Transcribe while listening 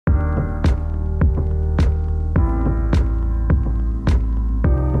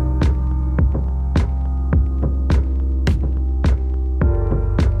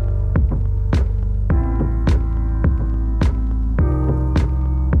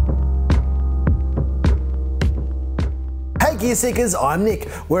gear seekers, I'm Nick.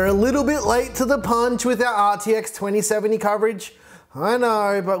 We're a little bit late to the punch with our RTX 2070 coverage. I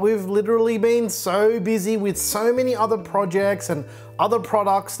know, but we've literally been so busy with so many other projects and other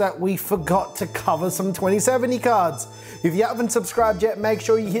products that we forgot to cover some 2070 cards. If you haven't subscribed yet, make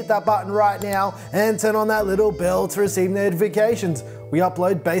sure you hit that button right now and turn on that little bell to receive notifications. We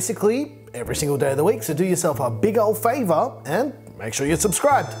upload basically every single day of the week, so do yourself a big old favor and make sure you're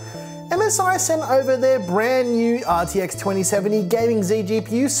subscribed. MSI sent over their brand new RTX 2070 Gaming Z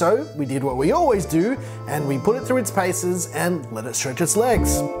GPU, so we did what we always do and we put it through its paces and let it stretch its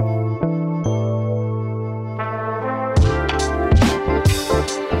legs.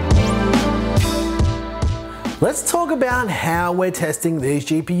 Let's talk about how we're testing these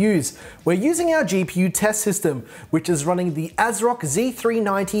GPUs. We're using our GPU test system, which is running the ASRock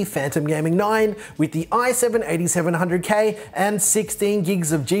Z390 Phantom Gaming 9 with the i7-8700K and 16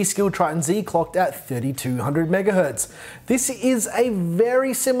 gigs of G-Skill Triton Z clocked at 3200 MHz. This is a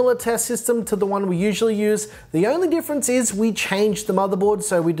very similar test system to the one we usually use. The only difference is we changed the motherboard,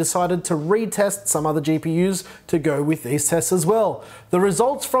 so we decided to retest some other GPUs to go with these tests as well. The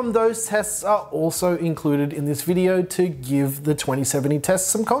results from those tests are also included in this video to give the 2070 test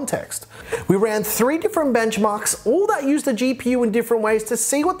some context. We ran 3 different benchmarks, all that used the GPU in different ways to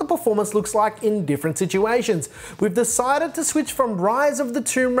see what the performance looks like in different situations. We've decided to switch from Rise of the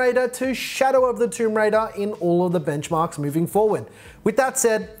Tomb Raider to Shadow of the Tomb Raider in all of the benchmarks moving forward. With that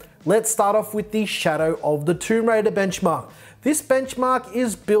said, let's start off with the Shadow of the Tomb Raider benchmark. This benchmark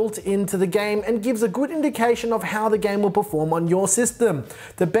is built into the game and gives a good indication of how the game will perform on your system.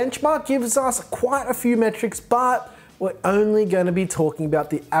 The benchmark gives us quite a few metrics, but we're only going to be talking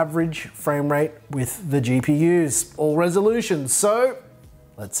about the average frame rate with the GPUs, all resolutions. So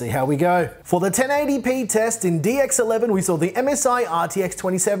let's see how we go. For the 1080p test in DX11, we saw the MSI RTX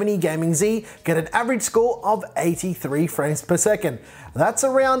 2070 Gaming Z get an average score of 83 frames per second. That's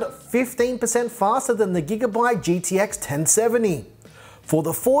around 15% faster than the Gigabyte GTX 1070. For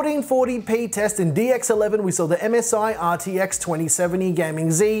the 1440p test in DX11, we saw the MSI RTX 2070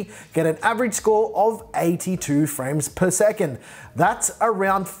 Gaming Z get an average score of 82 frames per second. That's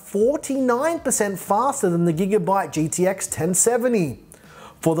around 49% faster than the Gigabyte GTX 1070.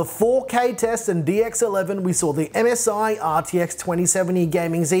 For the 4K test in DX11, we saw the MSI RTX 2070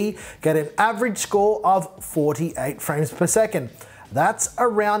 Gaming Z get an average score of 48 frames per second. That's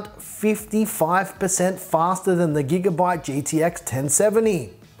around 55% faster than the Gigabyte GTX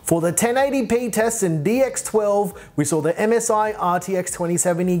 1070. For the 1080p test in DX12, we saw the MSI RTX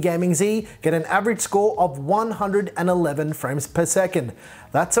 2070 Gaming Z get an average score of 111 frames per second.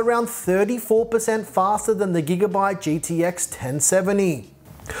 That's around 34% faster than the Gigabyte GTX 1070.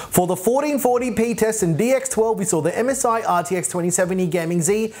 For the 1440p test in DX12, we saw the MSI RTX 2070 Gaming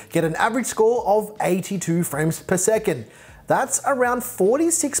Z get an average score of 82 frames per second. That's around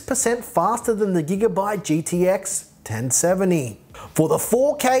 46% faster than the Gigabyte GTX 1070. For the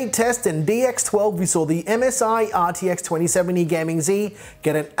 4K test in DX12, we saw the MSI RTX 2070 Gaming Z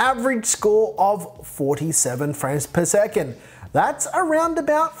get an average score of 47 frames per second. That's around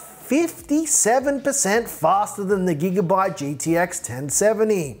about 57% faster than the Gigabyte GTX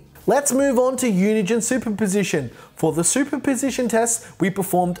 1070. Let's move on to UNIGINE superposition. For the superposition tests, we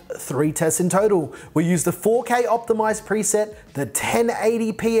performed 3 tests in total. We used the 4K optimized preset, the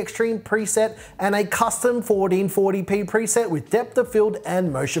 1080p extreme preset, and a custom 1440p preset with depth of field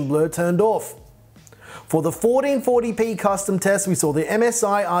and motion blur turned off. For the 1440p custom test, we saw the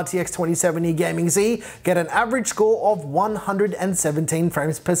MSI RTX 2070 Gaming Z get an average score of 117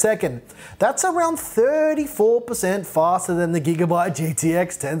 frames per second. That's around 34% faster than the Gigabyte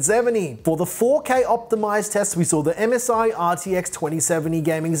GTX 1070. For the 4K optimized test, we saw the MSI RTX 2070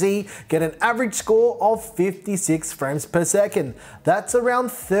 Gaming Z get an average score of 56 frames per second. That's around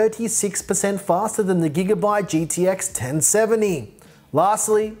 36% faster than the Gigabyte GTX 1070.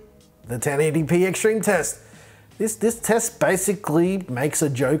 Lastly, the 1080p extreme test. This test basically makes a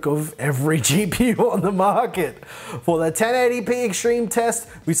joke of every GPU on the market. For the 1080p extreme test,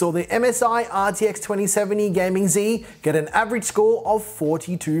 we saw the MSI RTX 2070 Gaming Z get an average score of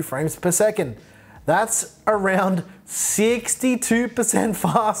 42 frames per second. That's around 62%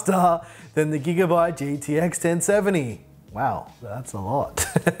 faster than the Gigabyte GTX 1070. Wow, that's a lot.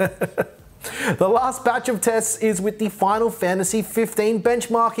 The last batch of tests is with the Final Fantasy 15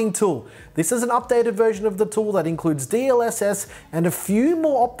 benchmarking tool. This is an updated version of the tool that includes DLSS and a few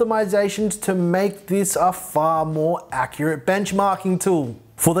more optimizations to make this a far more accurate benchmarking tool.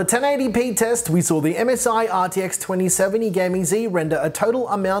 For the 1080p test, we saw the MSI RTX 2070 Gaming Z render a total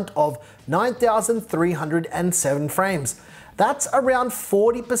amount of 9,307 frames. That's around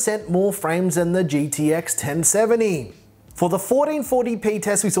 40% more frames than the GTX 1070. For the 1440p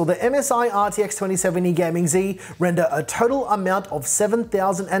test, we saw the MSI RTX 2070 Gaming Z render a total amount of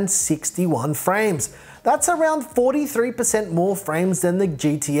 7,061 frames. That's around 43% more frames than the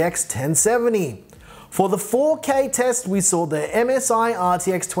GTX 1070. For the 4K test, we saw the MSI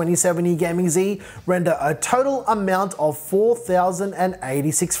RTX 2070 Gaming Z render a total amount of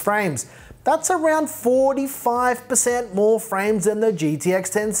 4,086 frames. That's around 45% more frames than the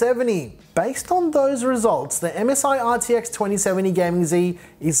GTX 1070. Based on those results, the MSI RTX 2070 Gaming Z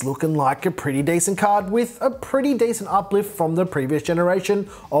is looking like a pretty decent card with a pretty decent uplift from the previous generation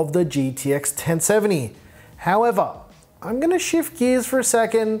of the GTX 1070. However, I'm going to shift gears for a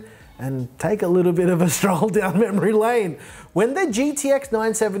second and take a little bit of a stroll down memory lane. When the GTX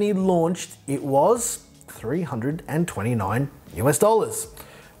 970 launched, it was $329 US.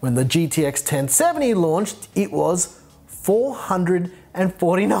 When the GTX 1070 launched, it was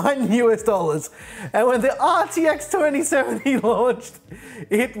 $449 US. And when the RTX 2070 launched,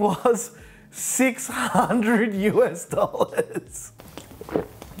 it was $600 US.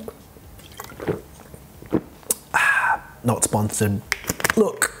 Not sponsored.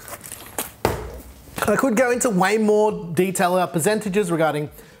 Look, I could go into way more detail about percentages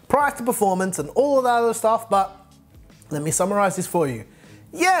regarding price to performance and all of that other stuff, but let me summarize this for you.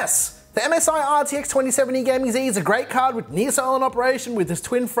 Yes, the MSI RTX 2070 Gaming Z is a great card with near silent operation with its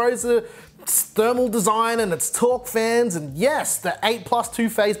twin Frozen thermal design and its torque fans, and yes, the 8+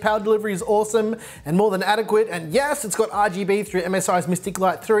 2-phase power delivery is awesome and more than adequate, and yes, it's got RGB through MSI's Mystic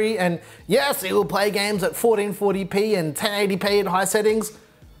Light 3, and yes, it will play games at 1440p and 1080p at high settings,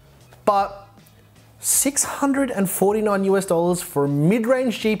 but $649 US for a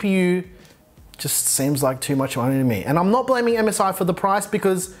mid-range GPU just seems like too much money to me. And I'm not blaming MSI for the price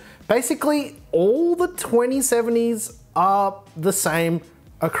because basically all the 2070s are the same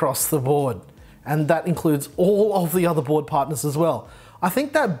across the board. And that includes all of the other board partners as well. I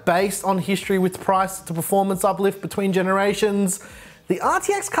think that based on history with price to performance uplift between generations, the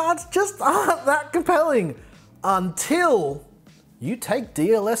RTX cards just aren't that compelling until you take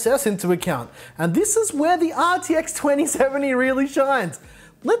DLSS into account. And this is where the RTX 2070 really shines.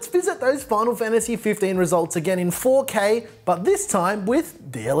 Let's visit those Final Fantasy 15 results again in 4K, but this time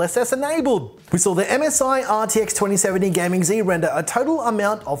with DLSS enabled. We saw the MSI RTX 2070 Gaming Z render a total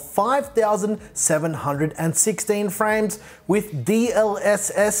amount of 5,716 frames with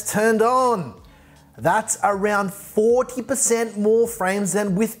DLSS turned on. That's around 40% more frames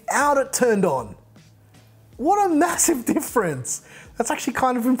than without it turned on. What a massive difference. That's actually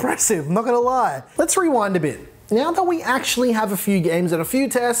kind of impressive, I'm not gonna lie. Let's rewind a bit. Now that we actually have a few games and a few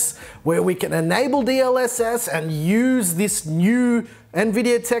tests where we can enable DLSS and use this new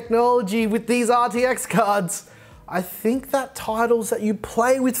NVIDIA technology with these RTX cards, I think that titles that you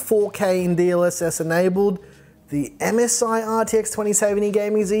play with 4K in DLSS enabled, the MSI RTX 2070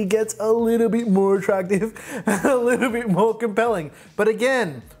 Gaming Z gets a little bit more attractive and a little bit more compelling. But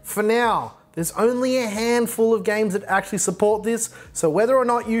again, for now, there's only a handful of games that actually support this, so whether or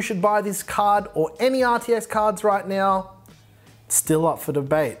not you should buy this card or any RTX cards right now, it's still up for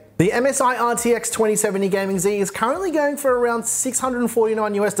debate. The MSI RTX 2070 Gaming Z is currently going for around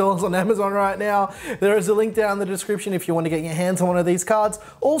 $649 US on Amazon right now. There is a link down in the description if you want to get your hands on one of these cards.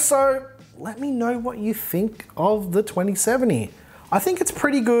 Also, let me know what you think of the 2070. I think it's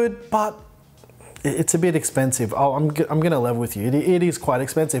pretty good, but it's a bit expensive. Oh, I'm gonna level with you. It is quite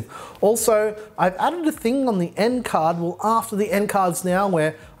expensive. Also, I've added a thing on the end card, well after the end cards now,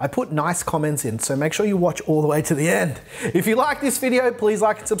 where I put nice comments in, so make sure you watch all the way to the end. If you like this video, please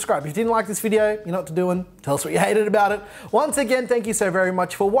like and subscribe. If you didn't like this video, you know what to do. Tell us what you hated about it. Once again, thank you so very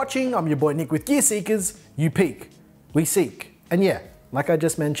much for watching. I'm your boy Nick with Gear Seekers. You peek, we seek. And yeah, like I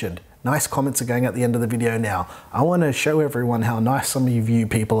just mentioned, nice comments are going at the end of the video now. I wanna show everyone how nice some of you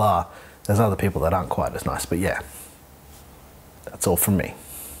people are. There's other people that aren't quite as nice, but yeah, that's all from me.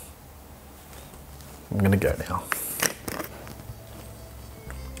 I'm gonna go now.